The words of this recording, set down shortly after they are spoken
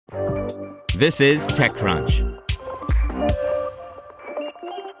This is TechCrunch.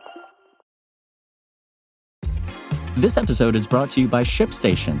 This episode is brought to you by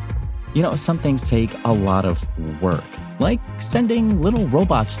ShipStation. You know, some things take a lot of work, like sending little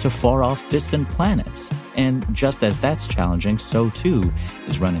robots to far-off distant planets. And just as that's challenging, so too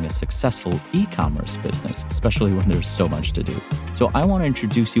is running a successful e-commerce business, especially when there's so much to do. So I want to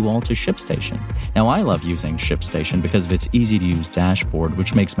introduce you all to ShipStation. Now, I love using ShipStation because of its easy-to-use dashboard,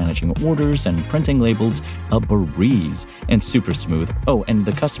 which makes managing orders and printing labels a breeze and super smooth. Oh, and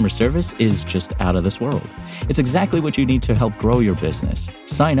the customer service is just out of this world. It's exactly what you need to help grow your business.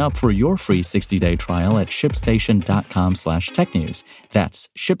 Sign up for your free 60-day trial at shipstation.com/technews. That's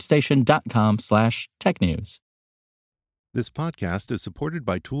shipstation.com/technews. This podcast is supported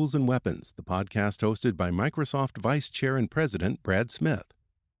by Tools and Weapons, the podcast hosted by Microsoft Vice Chair and President Brad Smith.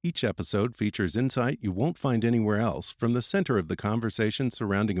 Each episode features insight you won't find anywhere else from the center of the conversation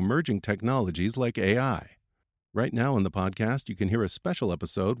surrounding emerging technologies like AI. Right now in the podcast, you can hear a special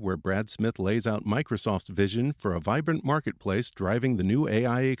episode where Brad Smith lays out Microsoft's vision for a vibrant marketplace driving the new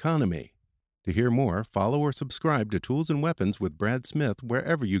AI economy. To hear more, follow or subscribe to Tools and Weapons with Brad Smith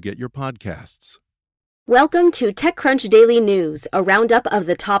wherever you get your podcasts. Welcome to TechCrunch Daily News, a roundup of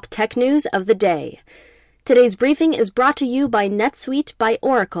the top tech news of the day. Today's briefing is brought to you by NetSuite by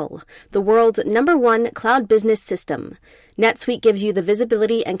Oracle, the world's #1 cloud business system. NetSuite gives you the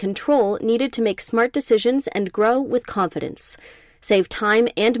visibility and control needed to make smart decisions and grow with confidence. Save time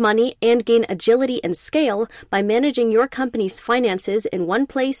and money and gain agility and scale by managing your company's finances in one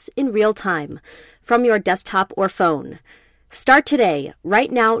place in real time, from your desktop or phone. Start today.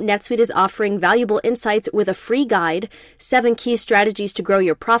 Right now, NetSuite is offering valuable insights with a free guide, 7 key strategies to grow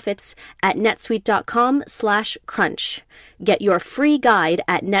your profits, at netsuite.com/crunch. Get your free guide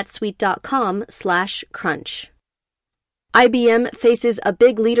at netsuite.com/crunch. IBM faces a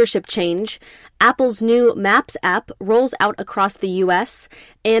big leadership change. Apple's new Maps app rolls out across the U.S.,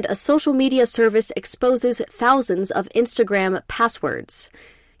 and a social media service exposes thousands of Instagram passwords.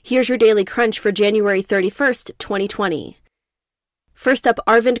 Here's your Daily Crunch for January 31st, 2020. First up,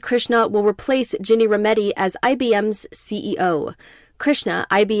 Arvind Krishna will replace Ginni Rometty as IBM's CEO. Krishna,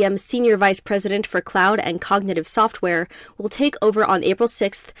 IBM's Senior Vice President for Cloud and Cognitive Software, will take over on April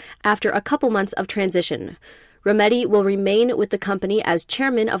 6th after a couple months of transition. Rometty will remain with the company as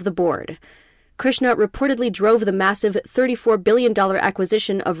chairman of the board. Krishna reportedly drove the massive $34 billion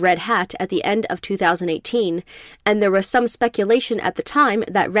acquisition of Red Hat at the end of 2018, and there was some speculation at the time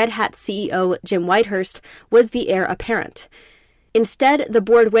that Red Hat CEO Jim Whitehurst was the heir apparent. Instead, the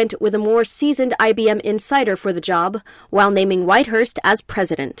board went with a more seasoned IBM insider for the job, while naming Whitehurst as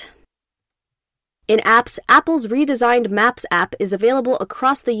president. In apps, Apple's redesigned Maps app is available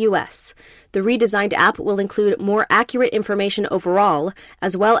across the U.S. The redesigned app will include more accurate information overall,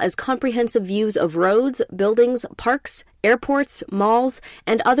 as well as comprehensive views of roads, buildings, parks, airports, malls,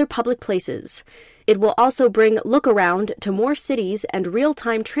 and other public places. It will also bring Look Around to more cities and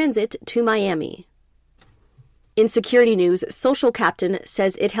real-time transit to Miami. In security news, Social Captain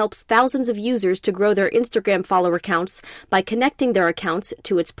says it helps thousands of users to grow their Instagram follower counts by connecting their accounts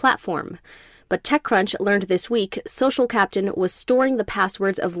to its platform. But TechCrunch learned this week Social Captain was storing the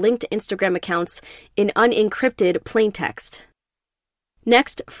passwords of linked Instagram accounts in unencrypted plaintext.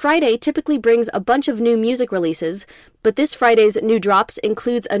 Next, Friday typically brings a bunch of new music releases, but this Friday's new drops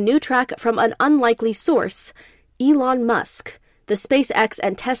includes a new track from an unlikely source, Elon Musk. The SpaceX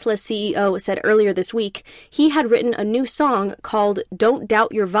and Tesla CEO said earlier this week he had written a new song called Don't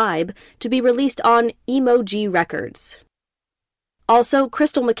Doubt Your Vibe to be released on Emoji Records. Also,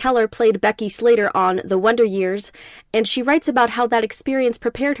 Crystal McKellar played Becky Slater on The Wonder Years, and she writes about how that experience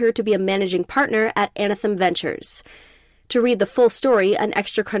prepared her to be a managing partner at Anthem Ventures. To read the full story, an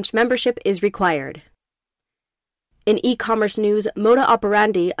Extra Crunch membership is required. In e-commerce news, Moda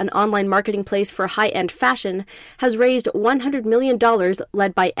Operandi, an online marketing place for high-end fashion, has raised $100 million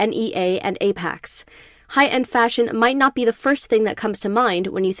led by NEA and Apax. High-end fashion might not be the first thing that comes to mind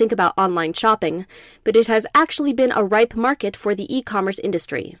when you think about online shopping, but it has actually been a ripe market for the e-commerce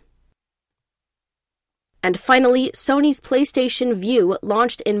industry. And finally, Sony's PlayStation Vue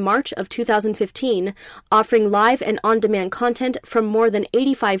launched in March of 2015, offering live and on-demand content from more than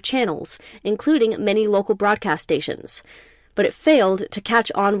 85 channels, including many local broadcast stations. But it failed to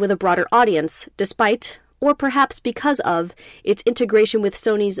catch on with a broader audience, despite, or perhaps because of, its integration with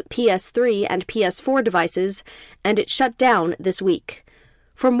Sony's PS3 and PS4 devices, and it shut down this week.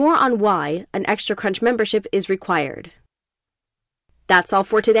 For more on why, an Extra Crunch membership is required. That's all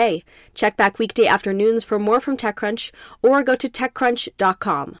for today. Check back weekday afternoons for more from TechCrunch, or go to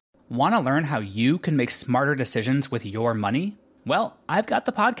TechCrunch.com. Want to learn how you can make smarter decisions with your money? Well, I've got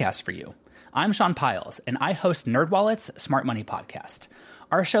the podcast for you. I'm Sean Piles, and I host NerdWallet's Smart Money Podcast.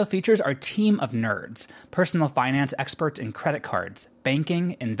 Our show features our team of nerds, personal finance experts in credit cards,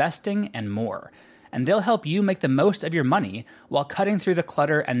 banking, investing, and more. And they'll help you make the most of your money while cutting through the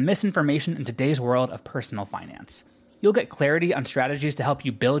clutter and misinformation in today's world of personal finance. You'll get clarity on strategies to help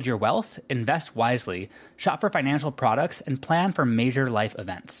you build your wealth, invest wisely, shop for financial products, and plan for major life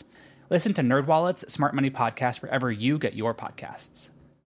events. Listen to NerdWallet's Smart Money Podcast wherever you get your podcasts.